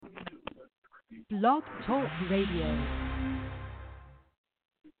Blog Talk Radio.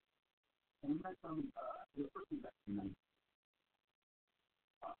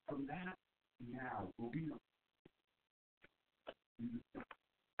 From that now, will be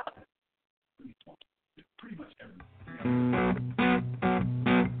pretty much everything.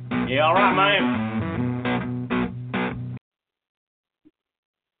 Yeah, all right, man.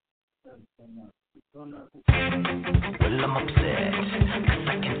 Well, I'm upset, 'cause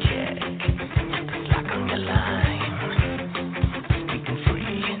I can check the slack on your line. Speaking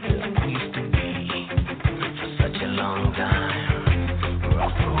free, like we used to be, for such a long time.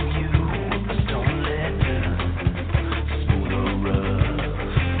 I'll throw you a stone letter, smooth or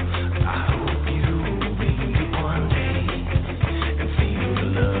rough. I hope you read it one day and feel the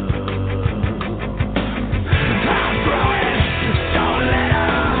love. I'll throw it, stone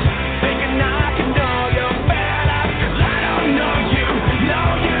letter, thinking I can know you better, 'cause I don't know you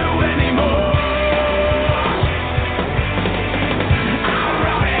anymore. I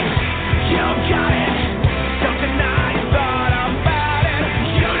wrote it, you got it, something I thought about it.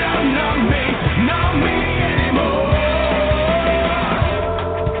 You don't know me anymore.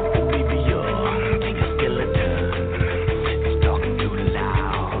 Maybe your biggest skeleton is talking too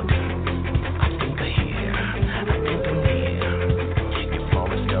loud. I think I hear, I think I'm near your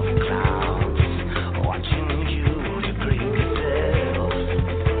forest of clouds, watching you degrade yourself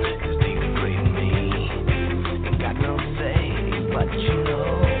as they degrade me. Ain't got no say, but you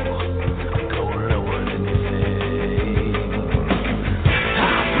know I'm going lower than you say.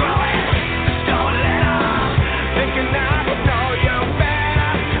 I'll throw it, stone letter, thinking I would know you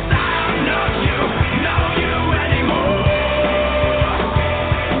better, 'cause I don't know you anymore.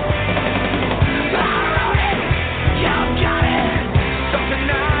 I wrote it, you got it, something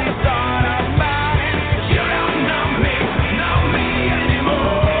I thought about it. You don't know me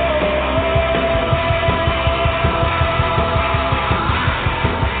anymore.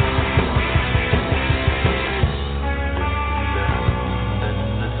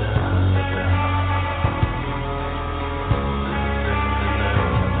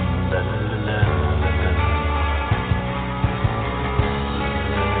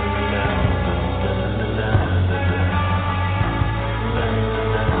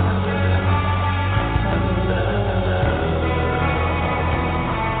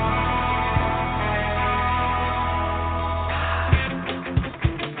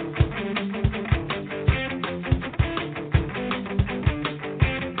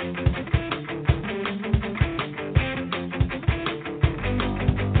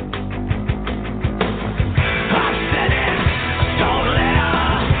 I said it, stone letter,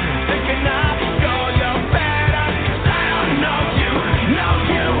 thinking I could know you better, 'cause I don't know you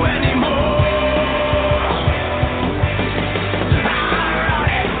anymore. I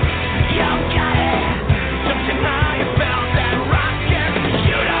wrote it, you got it, something how you felt that rocket.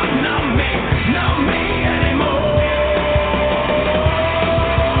 You don't know me anymore.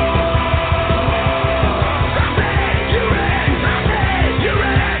 I said you're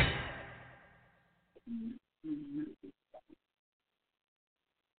in.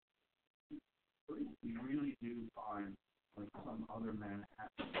 We really do find like some other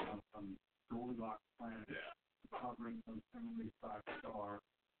Manhattan on some Goldilocks planet covering some similarly 5-star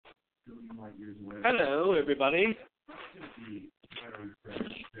billion light years away. Hello, everybody. Be very,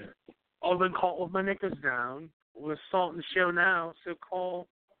 very there. I've been caught with my knickers down. We're starting the show now, so call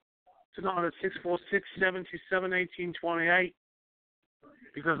tonight at 646-727-1828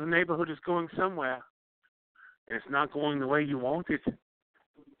 because the neighborhood is going somewhere. And it's not going the way you want it.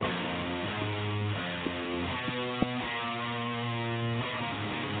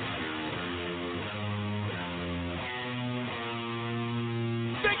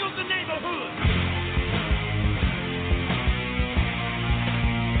 There goes the neighborhood.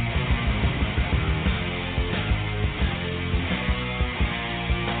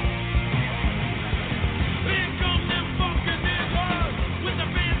 Here comes them funky niggas with the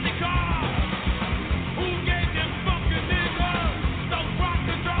fancy cars. Who gave them funky niggas those rock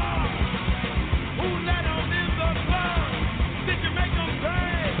guitars? Who let 'em in the club? Did you make 'em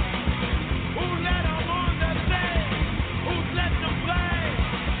pay? Who let 'em on the stage? Who's letting 'em play?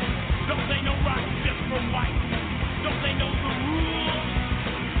 Don't they know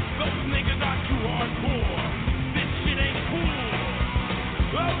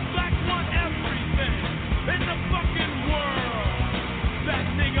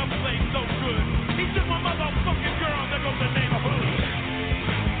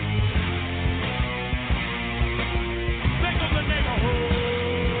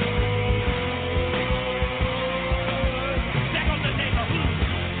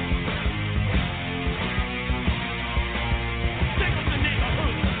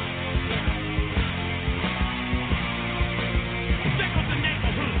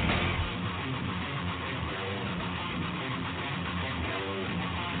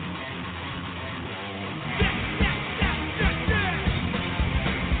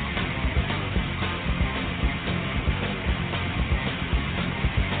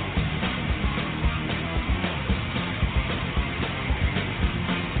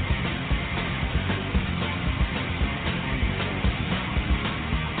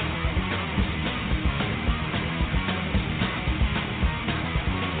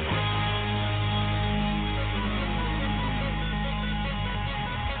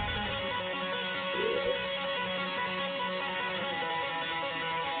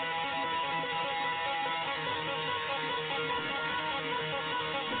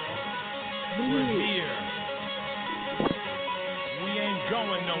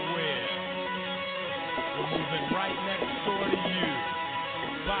Delaware. We're moving right next door to you.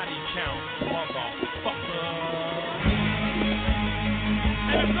 Body count, motherfucker.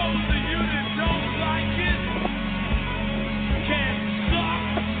 And if those of you that don't like it can suck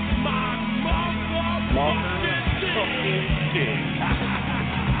my motherfucking dick.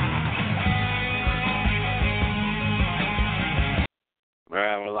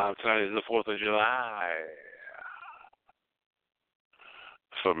 We're live tonight is the 4th of July.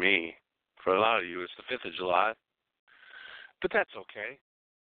 For me. For a lot of you, it's the 5th of July. But that's okay.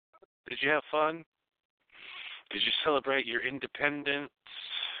 Did you have fun? Did you celebrate your independence?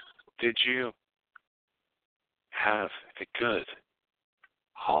 Did you have a good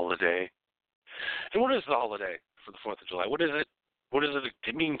holiday? And what is the holiday for the 4th of July? What is it? What is it?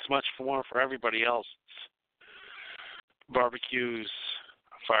 It means much more for everybody else. Barbecues,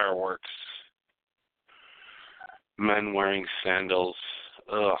 fireworks, men wearing sandals.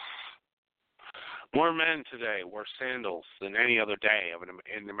 Ugh. More men today wear sandals than any other day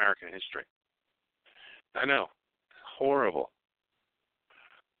in American history. I know. Horrible.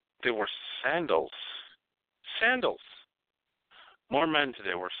 They wore sandals. Sandals. More men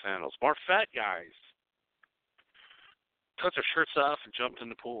today wear sandals. More fat guys cut their shirts off and jumped in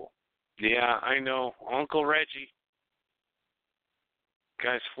the pool. Yeah, I know. Uncle Reggie.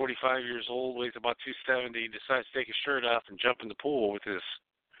 Guy's 45 years old, weighs about 270, decides to take his shirt off and jump in the pool with his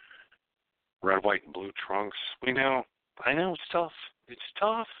red, white, and blue trunks. We know. I know, it's tough. It's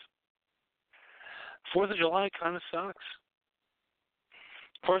tough. 4th of July kind of sucks.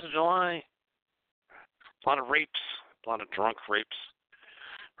 4th of July, a lot of rapes, a lot of drunk rapes,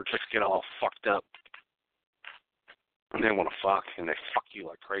 where chicks get all fucked up. And they want to fuck, and they fuck you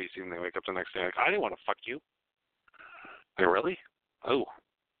like crazy, and they wake up the next day like, I didn't want to fuck you. Like, really? Oh.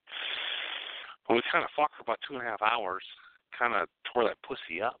 Well, we kind of fucked for about 2.5 hours. Kind of tore that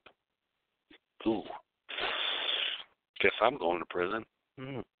pussy up. Ooh. Guess I'm going to prison.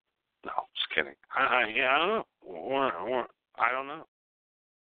 No, just kidding. I don't know. Or I don't know.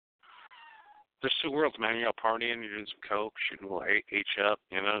 There's two worlds, man. You're out partying, you're doing some coke, shooting a little H up,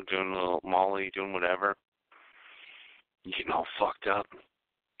 doing a little Molly, doing whatever. You're getting all fucked up.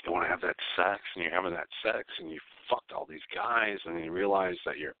 You want to have that sex, and you're having that sex, and you fucked all these guys, and you realize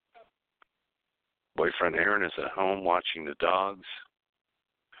that your boyfriend Aaron is at home watching the dogs.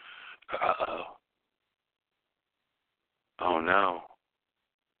 Uh-oh. Oh, no.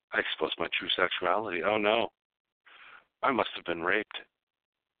 I exposed my true sexuality. Oh, no. I must have been raped.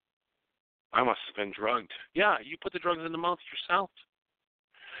 I must have been drugged. Yeah, you put the drugs in the mouth yourself.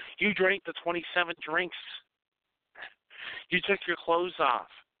 You drank the 27 drinks. You took your clothes off.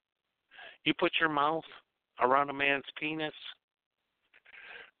 You put your mouth around a man's penis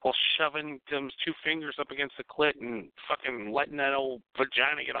while shoving them 2 fingers up against the clit and fucking letting that old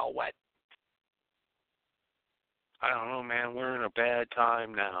vagina get all wet. I don't know, man. We're in a bad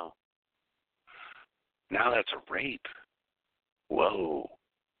time now. Now that's a rape. Whoa.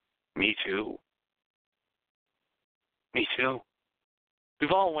 Me too. Me too.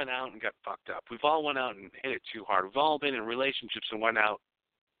 We've all went out and got fucked up. We've all went out and hit it too hard. We've all been in relationships and went out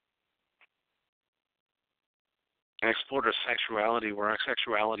and explored our sexuality where our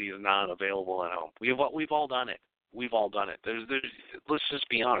sexuality is not available at home. We've all done it. We've all done it. Let's just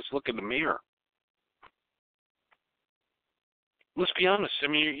be honest. Look in the mirror. Let's be honest. I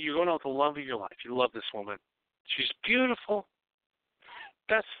mean, you're going out with the love of your life. You love this woman. She's beautiful.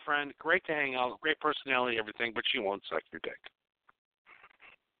 Best friend. Great to hang out. Great personality, everything, but she won't suck your dick.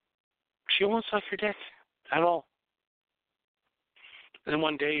 She won't suck your dick at all. And then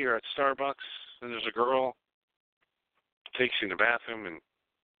one day you're at Starbucks and there's a girl takes you in the bathroom and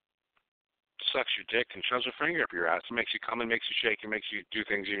sucks your dick and shoves her finger up your ass and makes you come and makes you shake and makes you do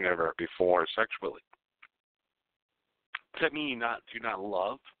things you never before sexually. Does that mean you do not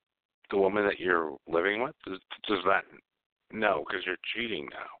love the woman that you're living with? Does that? No, because you're cheating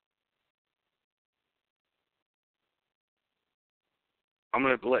now. I'm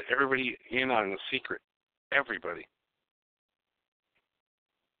going to let everybody in on the secret. Everybody.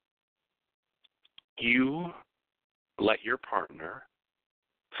 You let your partner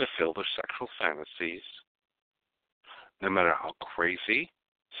fulfill their sexual fantasies, no matter how crazy,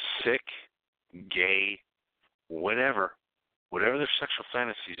 sick, gay, whatever their sexual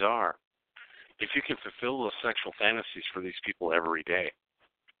fantasies are. If you can fulfill those sexual fantasies for these people every day,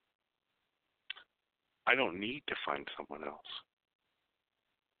 I don't need to find someone else.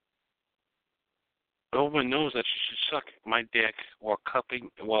 The woman knows that she should suck my dick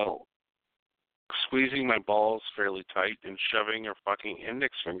while squeezing my balls fairly tight and shoving her fucking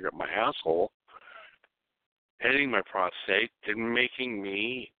index finger up my asshole editing my prostate and making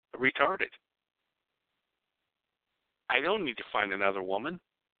me retarded. I don't need to find another woman.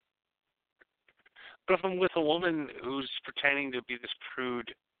 But if I'm with a woman who's pretending to be this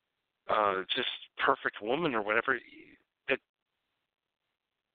prude, just perfect woman or whatever, that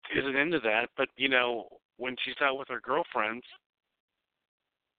isn't into that. But, when she's out with her girlfriends,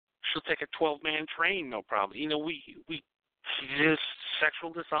 she'll take a 12-man train, no problem. Just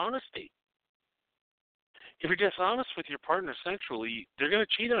sexual dishonesty. If you're dishonest with your partner sexually, they're going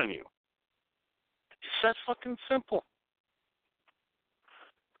to cheat on you. It's that fucking simple.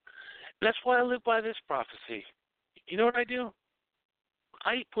 That's why I live by this prophecy. You know what I do?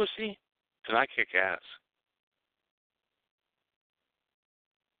 I eat pussy, and I kick ass.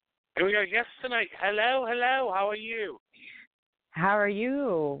 And we got guests tonight. Hello, how are you? How are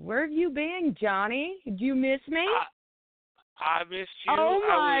you? Where have you been, Johnny? Did you miss me? I missed you. Oh,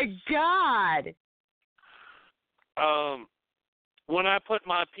 my God. When I put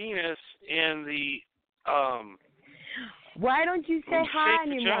my penis in the, why don't you say hi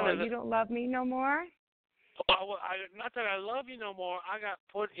anymore? vagina, You don't love me no more? Not that I love you no more. I got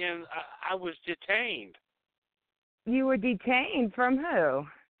put in, I was detained. You were detained from who?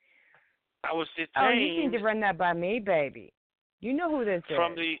 I was detained. Oh, you need to run that by me, baby. You know who this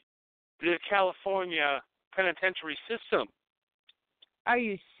from is. the California penitentiary system. Are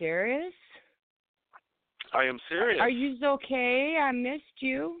you serious? I am serious. Are you okay? I missed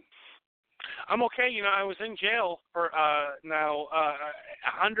you. I'm okay. I was in jail for now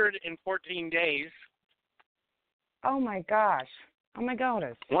 114 days. Oh, my gosh. Oh, my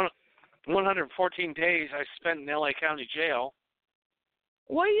goodness. 114 days I spent in L.A. County Jail.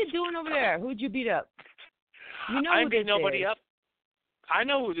 What are you doing over there? Who'd you beat up? You know I who beat this nobody is. up. I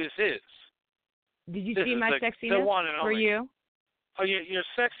know who this is. Did you This see is my the sexiness one and for only. you? Oh, your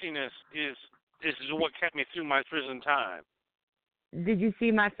sexiness is what kept me through my prison time. Did you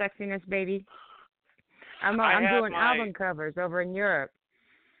see my sexiness, baby? I'm doing album covers over in Europe.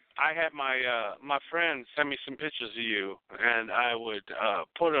 I had my friends send me some pictures of you, and I would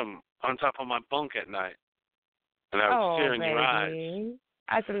put them on top of my bunk at night, and I would stare in your eyes.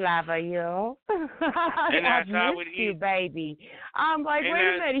 I love you. And I've that's how I missed would you, eat. baby. I'm like, And wait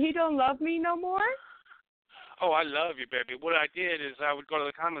a minute, he don't love me no more? Oh, I love you, baby. What I did is I would go to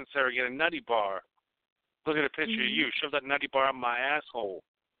the commissary, get a nutty bar, look at a picture of you, shove that nutty bar up my asshole,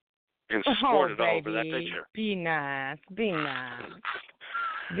 and squirt it all over that picture. Be nice. Be nice.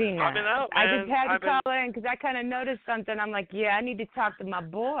 Be nice. I've been out, I man. just had to call in because I kind of noticed something. I'm like, yeah, I need to talk to my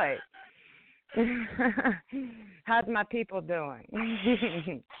boy. How's my people doing?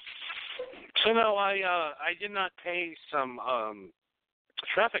 So no, I did not pay some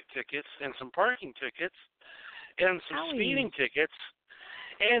traffic tickets and some parking tickets and some speeding tickets,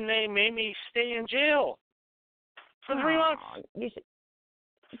 and they made me stay in jail for 3 months.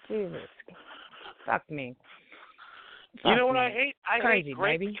 Jesus, fuck me. You know what I hate? I Crazy, hate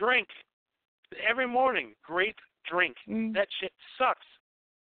grape baby. drink every morning. Grape drink. That shit sucks.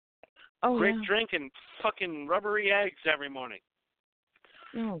 Oh, Grape yeah. drink and fucking rubbery eggs every morning.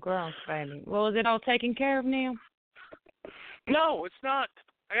 Oh, gross, baby. Well, is it all taken care of now? No, it's not.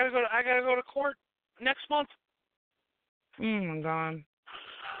 I gotta go to court next month. Oh my God.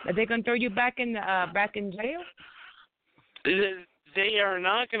 Are they gonna throw you back in jail? They are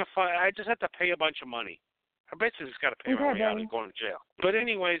not gonna find. I just have to pay a bunch of money. I basically just got to pay my way out of going to jail. But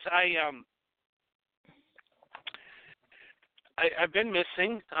anyways, I've been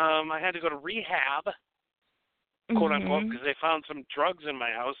missing. I had to go to rehab, quote unquote, because they found some drugs in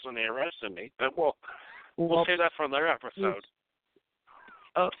my house when they arrested me. But we'll save that for another episode.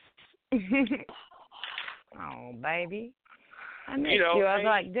 Oh, oh, baby, I missed you. I was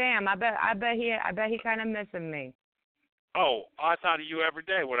like, damn. I bet he kind of missing me. Oh, I thought of you every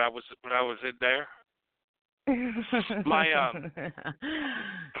day when I was in there. So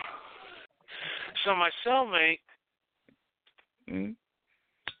my cellmate,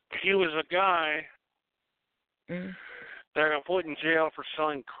 he was a guy that got put in jail for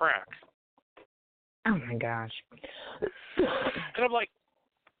selling crack. Oh my gosh! And I'm like,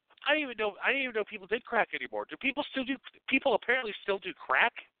 I didn't even know people did crack anymore. People apparently still do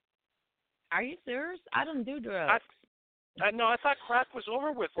crack? Are you serious? I don't do drugs. No, I thought crack was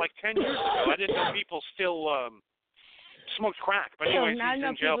over with like 10 years ago. I didn't know people still smoked crack. But anyways, I he's know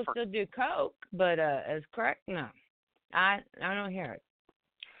in jail people still do coke, but as crack, no. I don't hear it.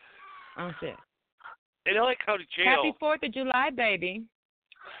 I don't see it. In LA County Jail. Happy 4th of July, baby.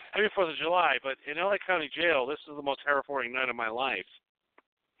 Happy 4th of July, but in LA County Jail, this is the most terrifying night of my life.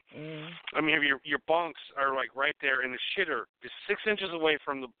 I mean, your bunks are like right there, and the shitter is 6 inches away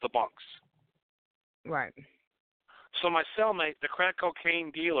from the bunks. Right. So my cellmate, the crack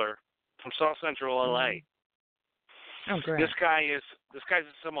cocaine dealer from South Central LA. Oh, great. This guy's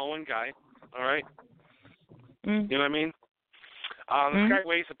a Samoan guy, all right? Mm. You know what I mean? This guy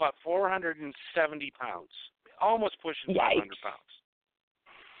weighs about 470 pounds, almost pushing 500 pounds.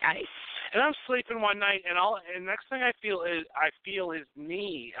 Yikes. And I'm sleeping one night, and next thing I feel his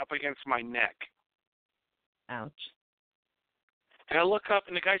knee up against my neck. Ouch. And I look up,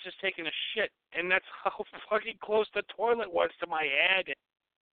 and the guy's just taking a shit, and that's how fucking close the toilet was to my head.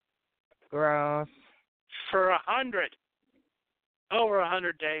 Gross. For over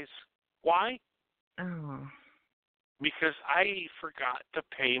 100 days. Why? Oh. Because I forgot to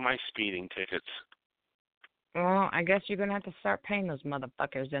pay my speeding tickets. Well, I guess you're going to have to start paying those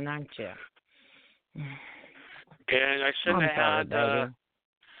motherfuckers then, aren't you? And I shouldn't have had...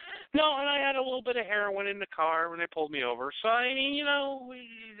 No, and I had a little bit of heroin in the car when they pulled me over. So, I mean, you know, we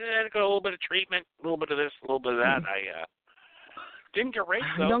had to go a little bit of treatment, a little bit of this, a little bit of that. I didn't get raped,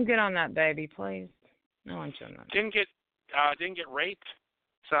 though. Don't get on that, baby, please. No one should know. Didn't get raped,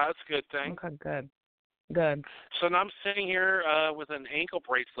 so that's a good thing. Okay, good. Good. So now I'm sitting here with an ankle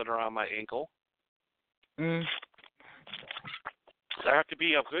bracelet around my ankle. Mm. I have to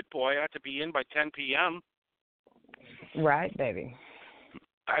be a good boy. I have to be in by 10 p.m. Right, baby.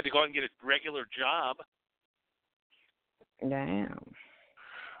 I had to go out and get a regular job. Damn.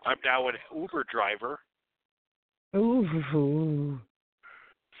 I'm now an Uber driver. Ooh.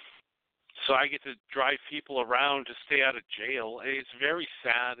 So I get to drive people around to stay out of jail. It's very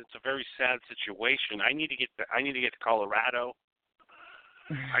sad. It's a very sad situation. I need to get to Colorado.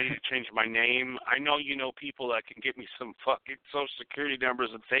 I need to change my name. I know you know people that can get me some fucking Social Security numbers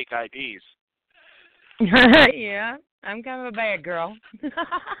and fake IDs. Yeah, I'm kind of a bad girl.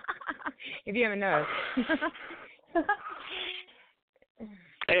 If you haven't noticed.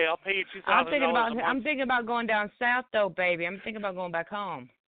 Hey, I'll pay you $2,000 I'm thinking about going down south though, baby. I'm thinking about going back home.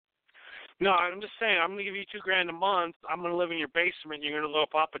 No, I'm just saying, I'm going to give you $2,000 a month. I'm going to live in your basement. You're going to go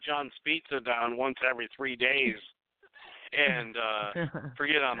Papa John's Pizza down once every 3 days. And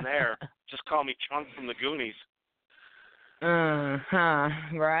forget I'm there. Just call me Chunk from the Goonies.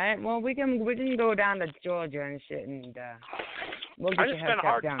 Right. Well, we can go down to Georgia and shit, and we'll get you hooked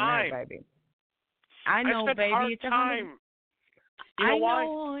up down there, baby. I know, baby. It's a time. You know why? I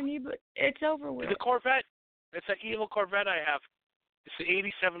know, honey, but it's over with. The Corvette. It's an evil Corvette I have. It's the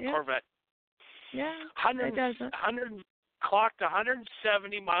 '87 Corvette. Yeah. 100 clocked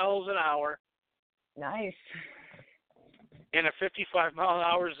 170 miles an hour. Nice. In a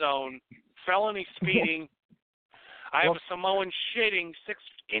 55-mile-an-hour zone. Felony speeding. I have a Samoan shitting 6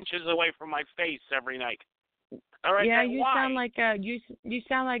 inches away from my face every night. All right. Yeah, you sound like you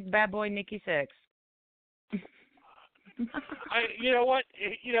sound like bad boy Nikki Sixx. You know what?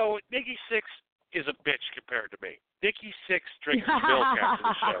 Nikki Sixx is a bitch compared to me. Nikki Sixx drinks milk after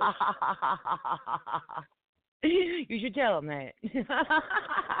the show. You should tell him that.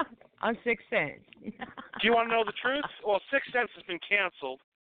 On 6 cents. Do you want to know the truth? Well, 6 cents has been canceled.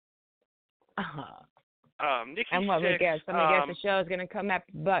 Nikki and what Sixx, we guess? Somebody guess the show's going to come up,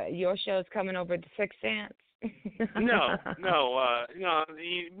 but your show's coming over to 6 cents. No.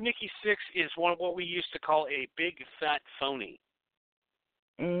 Nikki Sixx is what we used to call a big fat phony.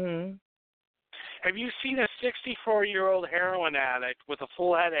 Mhm. Have you seen a 64-year-old heroin addict with a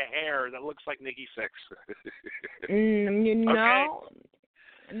full head of hair that looks like Nikki Sixx?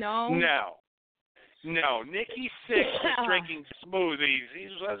 No. Okay? No. Nikki Sixx was drinking smoothies.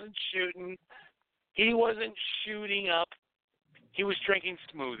 He wasn't shooting up. He was drinking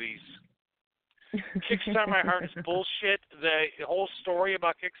smoothies. Kickstart My Heart is bullshit. The whole story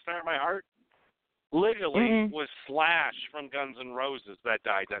about Kickstart My Heart literally was Slash from Guns N' Roses that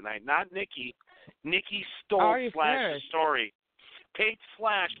died that night, not Nikki. Nikki stole Slash's story. Paid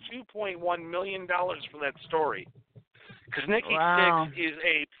Slash $2.1 million for that story. Because Nikki Sixx is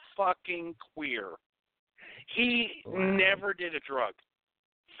a fucking queer. He never did a drug.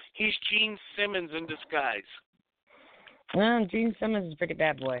 He's Gene Simmons in disguise. Well, Gene Simmons is a pretty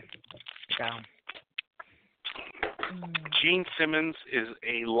bad boy. So. Gene Simmons is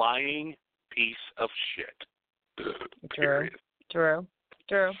a lying piece of shit. True.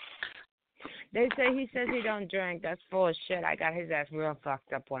 He says he don't drink. That's full of shit. I got his ass real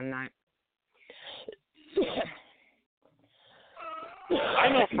fucked up one night. I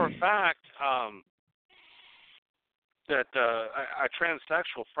know for a fact that a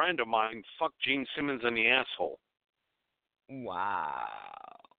transsexual friend of mine fucked Gene Simmons in the asshole. Wow.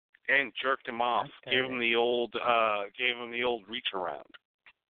 And jerked him off. Gave him the old reach around.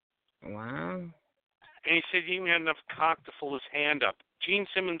 Wow. And he said he even had enough cock to pull his hand up. Gene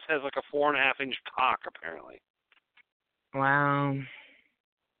Simmons has like a 4.5-inch cock, apparently. Wow.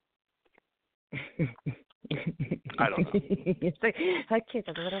 I don't know. It's like a kid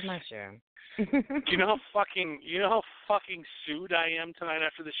with a little mushroom. Do you know how fucking sued I am tonight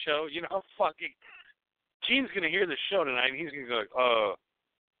after the show? You know how fucking Gene's gonna hear the show tonight and he's gonna go like,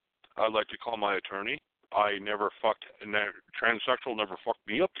 I'd like to call my attorney. I never fucked transsexual never fucked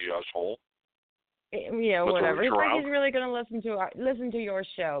me up, you asshole. Yeah, whatever. It's like he's really gonna listen to your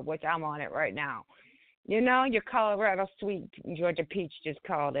show, which I'm on it right now. You know, your Colorado Sweet Georgia Peach just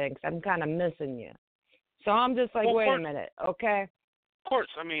called in 'cause I'm kind of missing you. So I'm just like, wait a minute, okay? Of course.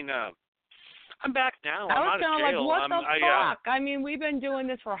 I mean, I'm back now. I I'm was out of kind of jail. like, what the fuck? I mean, we've been doing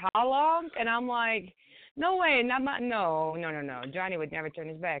this for how long? And I'm like, no way, no. Johnny would never turn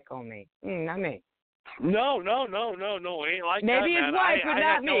his back on me. Not me. No. It ain't like Maybe that, his man. wife, but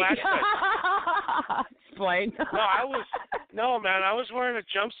not me. Explain. Man. I was wearing a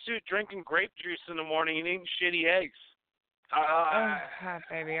jumpsuit, drinking grape juice in the morning, and eating shitty eggs.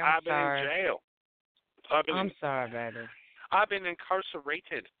 Baby, I've been sorry. in jail. I'm sorry, baby. I've been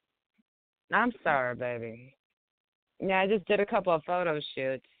incarcerated. I'm sorry, baby. Yeah, I just did a couple of photo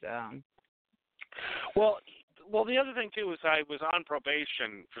shoots. Well, the other thing too is I was on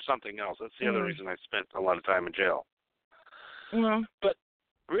probation for something else. That's the other reason I spent a lot of time in jail. Mm-hmm. But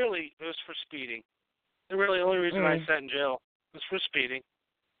really, it was for speeding. The only reason I sat in jail was for speeding.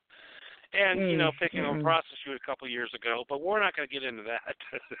 And, picking up a prostitute a couple of years ago, but we're not going to get into that.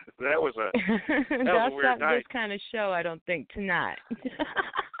 that was a weird not night. This kind of show, I don't think, tonight.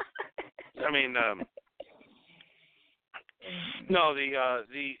 I mean, no,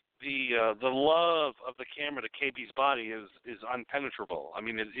 the love of the camera to KB's body is unpenetrable. I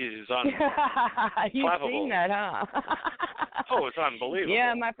mean, it is You've seen that, huh? Oh, it's unbelievable.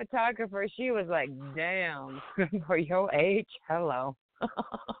 Yeah, my photographer, she was like, damn, for your age, hello.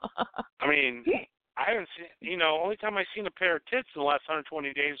 I mean, I haven't seen, only time I've seen a pair of tits in the last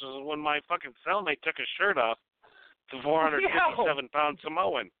 120 days was when my fucking cellmate took his shirt off to 457-pound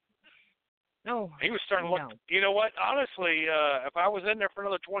Samoan. No. He was starting to look, you know what, honestly, if I was in there for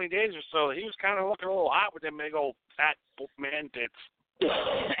another 20 days or so, he was kind of looking a little hot with them big old fat man tits.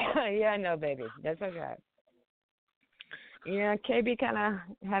 Yeah, no, baby. That's okay. Yeah, KB kind of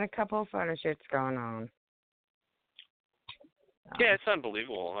had a couple of photo shoots going on. Yeah, it's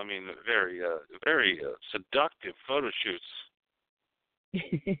unbelievable. I mean, very seductive photo shoots.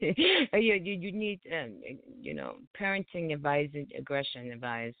 You need, parenting advice, aggression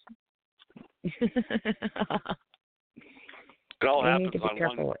advice. It all happens need to be on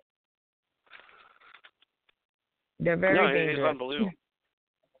careful. one. They're very dangerous. It is unbelievable.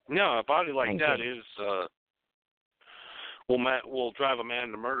 No, a body like that will drive a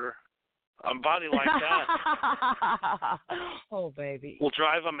man to murder. A body like that. Oh, baby. Will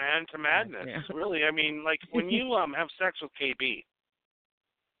drive a man to madness. Yeah. Really, I mean, like when you have sex with KB,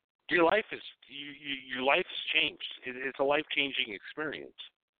 your life has changed. It's a life-changing experience.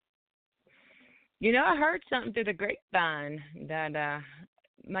 I heard something through the grapevine that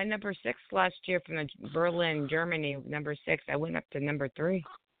my number 6 last year from Berlin, Germany, number 6, I went up to number 3.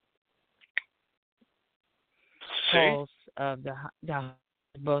 Polls of the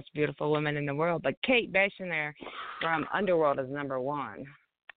most beautiful women in the world, but Kate Bashner from Underworld is number 1.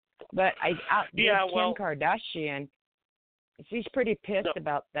 But Kim Kardashian. She's pretty pissed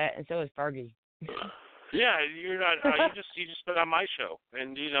about that, and so is Fergie. Yeah, you're not. You just been on my show,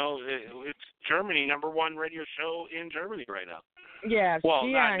 and it's Germany #1 radio show in Germany right now. Yeah. Well,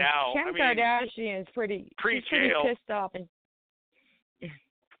 not now. Kim Kardashian is pretty pissed off. And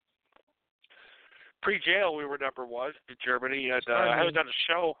pre-jail, we were #1 in Germany, and I haven't done a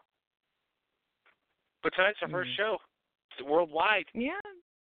show, but tonight's our first show. It's worldwide. Yeah.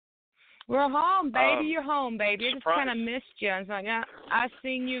 We're home, baby. You're home, baby. I just kind of missed you. I was like, I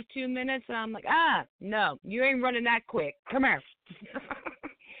seen you 2 minutes, and I'm like, no, you ain't running that quick. Come here.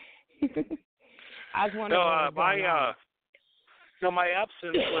 I was wondering what was going on. My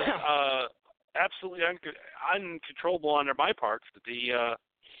absence was absolutely uncontrollable on my part. The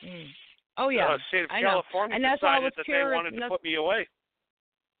state of California and that's why I was decided that curious. they wanted to put me away.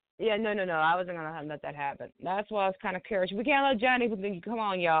 Yeah, no. I wasn't going to let that happen. That's why I was kind of curious. We can't let Johnny, come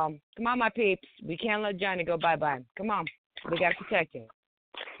on, y'all. Come on, my peeps. We can't let Johnny go bye-bye. Come on. We got to protect him.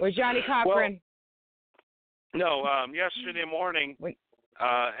 Where's Johnny Cochran? Well, yesterday morning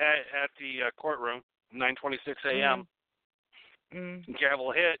at the courtroom, 9:26 a.m.,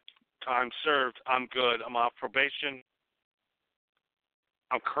 gavel hit, time served, I'm good. I'm off probation.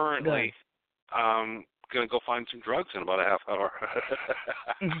 I'm currently going to go find some drugs in about a half hour.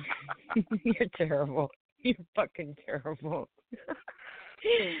 You're terrible. You're fucking terrible.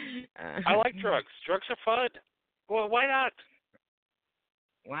 I like drugs. Drugs are fun. Well, why not?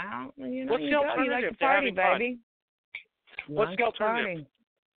 Well, you know, What's the you alternative like to to party, having fun? baby. What's the alternative? Party.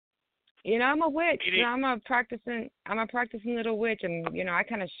 You know, I'm a witch. Eating. You know, I'm a practicing little witch, and you know, I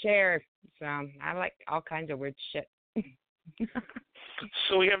kind of share. So I like all kinds of weird shit.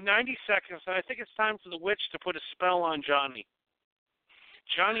 So we have 90 seconds, and I think it's time for the witch to put a spell on Johnny.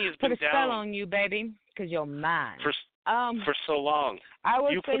 Johnny has been put a spell down on you, baby, because you're mine. For so long. I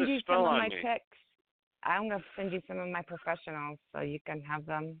will You send put a you spell some of on my me. texts. I'm gonna send you some of my professionals so you can have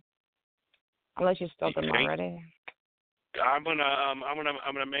them. Unless you stole them already. I'm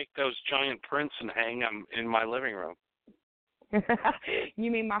gonna make those giant prints and hang them in my living room. You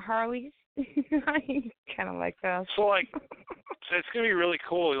mean my Harleys? Kind of like those. So it's gonna be really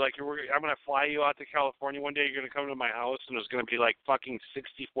cool. Like I'm gonna fly you out to California one day. You're gonna come to my house, and there's gonna be like fucking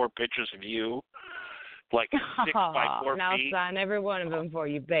 64 pictures of you, like 6 by 4 now feet. I'll sign every one of them for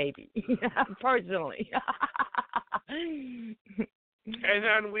you, baby. Personally. And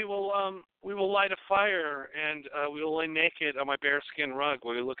then we will light a fire, and we will lay naked on my bearskin rug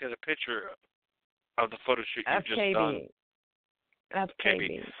while we look at a picture of the photo shoot you've just done. That's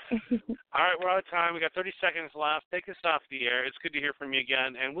KB. All right, we're out of time. We got 30 seconds left. Take us off the air. It's good to hear from you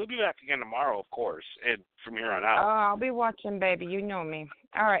again, and we'll be back again tomorrow, of course, and from here on out. Oh, I'll be watching, baby. You know me.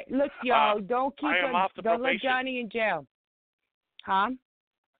 All right, look, y'all. Don't let Johnny in jail. Huh?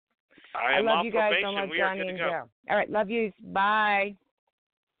 I love you guys. Probation. Don't let we Johnny in jail. All right, love you. Bye.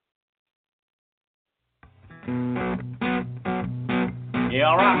 Yeah,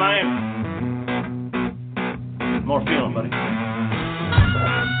 all right, man. More feeling, buddy.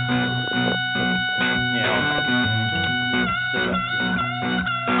 Yeah.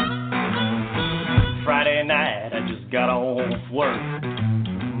 Friday night, I just got off work.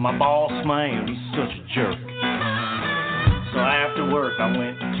 My boss, man, he's such a jerk. So after work, I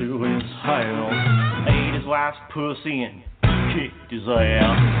went to his house, ate his wife's pussy and kicked his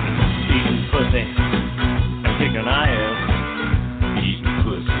ass. Eating pussy and kicking ass. Eating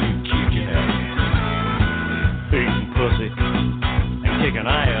pussy and kicking ass. Eating pussy and kicking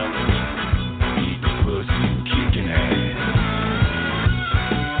ass. Eating pussy and kicking ass.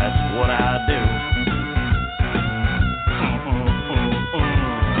 That's what I do.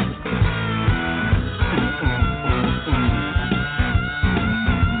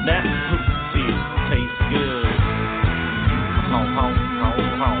 That pussy tastes good.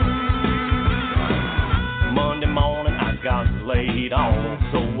 Monday morning I got laid off,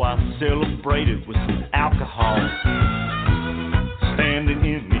 so I celebrated with some alcohol. Standing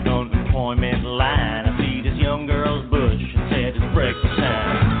in the unemployment line, I see this young girl's bush and said it's breakfast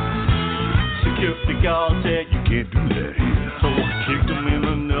time. Security guard said you can't do that here, so I kicked him in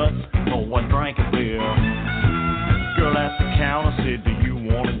the nuts. Oh, I drank a beer. Girl at the counter said, do you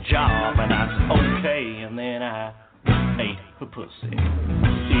want a job? And I said, okay, and then I ate her pussy.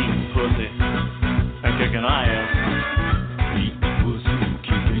 Eating pussy and kicking ass. Eating pussy and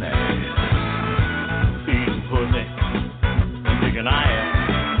kicking ass. Eating pussy and kicking ass.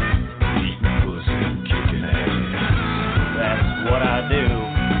 Eating pussy and kicking ass. That's what I do.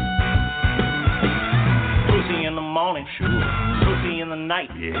 Pussy in the morning, sure. Pussy in the night,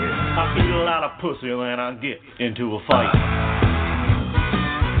 yeah. I eat a lot of pussy, then I get into a fight.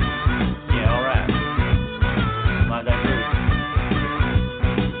 Yeah, alright. Like that too.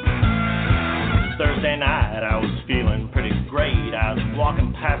 Thursday night, I was feeling pretty great. I was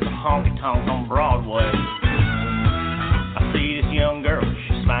walking past the honky tonk on Broadway. I see this young girl,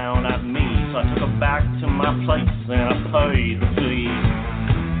 she smiled at me, so I took her back to my place and I paid the fee.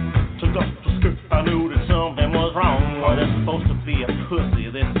 Took off the skirt, I knew that something was wrong. Well, there's supposed to be a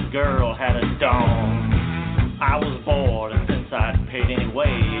pussy, this girl had a dong. I was bored, and since I'd paid anyway,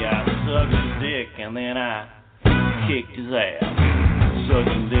 I sucked his dick, and then I kicked his ass.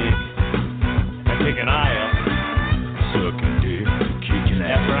 Sucking dick and kicking ass. Sucking dick and kicking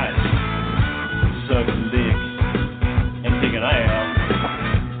ass. That's right. Sucking dick and kicking ass.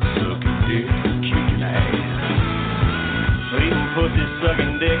 Sucking dick and kicking ass. Eating pussy,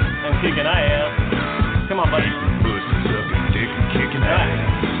 sucking dick, and kicking ass. Come on, buddy. Pussy, sucking dick, and kicking ass.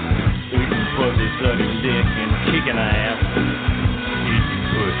 Eating pussy, sucking dick, and kicking ass. Eating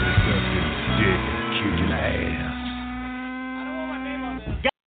pussy, sucking dick, and kicking ass. I don't want my name on this.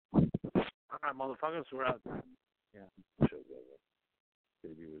 All right, motherfuckers, we're out. Yeah. Show's over.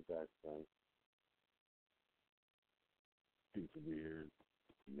 Baby was back then. It's weird.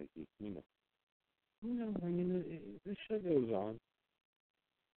 Mickey, you know. No, I mean, the show goes on.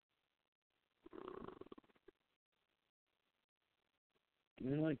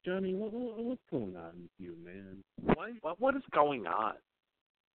 And they're like, Johnny, what's going on with you, man? What is going on?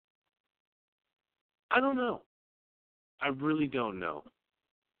 I don't know. I really don't know.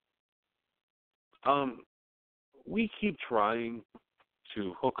 We keep trying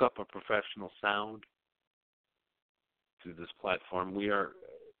to hook up a professional sound to this platform. We are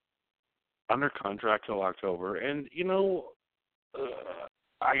under contract till October, and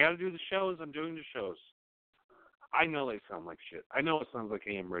I got to do the shows. I'm doing the shows. I know they sound like shit. I know it sounds like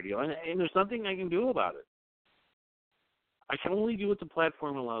AM radio, and there's nothing I can do about it. I can only do what the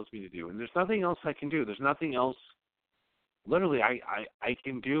platform allows me to do, and there's nothing else I can do. There's nothing else, literally, I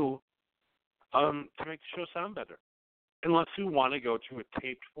can do to make the show sound better. Unless you want to go to a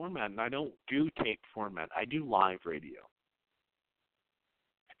taped format, and I don't do taped format. I do live radio.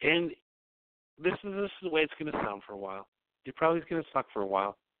 And this is the way it's going to sound for a while. It probably is going to suck for a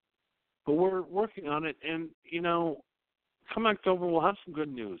while. But we're working on it, and, come October, we'll have some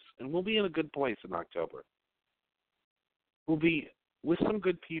good news, and we'll be in a good place in October. We'll be with some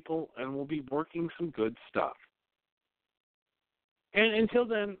good people, and we'll be working some good stuff. And until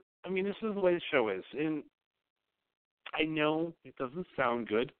then, this is the way the show is. And I know it doesn't sound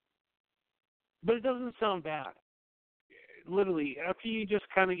good, but it doesn't sound bad. Literally, after you just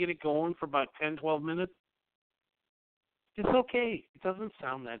kind of get it going for about 10, 12 minutes, it's okay. It doesn't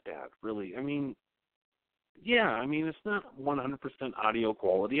sound that bad, really. It's not 100% audio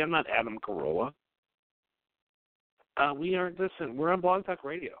quality. I'm not Adam Carolla. We're on Blog Talk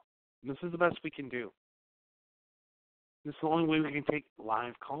Radio. This is the best we can do. This is the only way we can take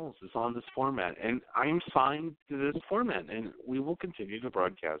live calls is on this format. And I'm signed to this format, and we will continue to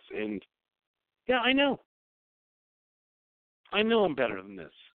broadcast. And, I know. I know I'm better than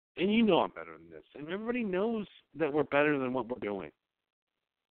this. And you know I'm better than this. And everybody knows that we're better than what we're doing.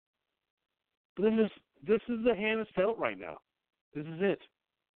 But this is the hand it's dealt right now. This is it.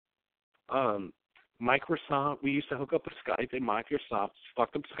 Microsoft, we used to hook up with Skype, and Microsoft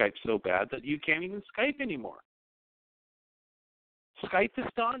fucked up Skype so bad that you can't even Skype anymore. Skype is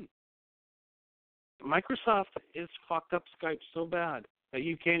done. Microsoft has fucked up Skype so bad that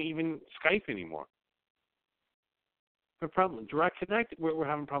you can't even Skype anymore. Direct Connect, we're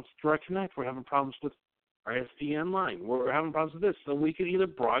having problems with Direct Connect. We're having problems with our SDN line. We're having problems with this. So we can either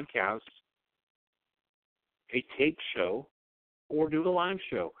broadcast a tape show or do a live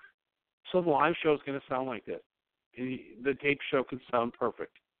show. So the live show is going to sound like this. And the tape show can sound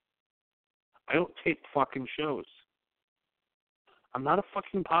perfect. I don't tape fucking shows. I'm not a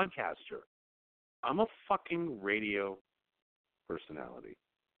fucking podcaster. I'm a fucking radio personality.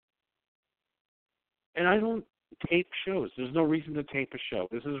 And I don't tape shows. There's no reason to tape a show.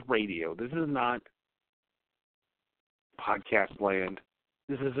 This is radio. This is not podcast land.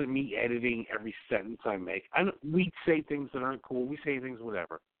 This isn't me editing every sentence I make. We say things that aren't cool. We say things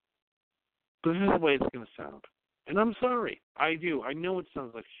whatever. But this is the way it's going to sound. And I'm sorry. I do. I know it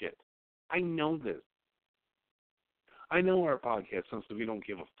sounds like shit. I know this. I know our podcast sounds like we don't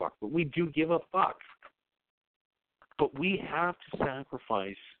give a fuck, but we do give a fuck. But we have to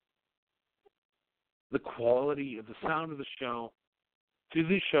sacrifice the quality of the sound of the show to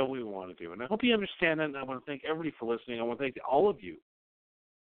the show we want to do. And I hope you understand that, and I want to thank everybody for listening. I want to thank all of you.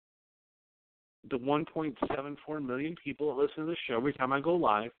 The 1.74 million people that listen to the show every time I go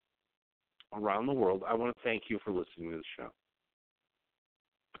live around the world, I want to thank you for listening to the show.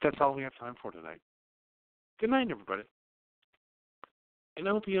 But that's all we have time for tonight. Good night, everybody. And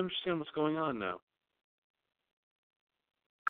I hope you understand what's going on now.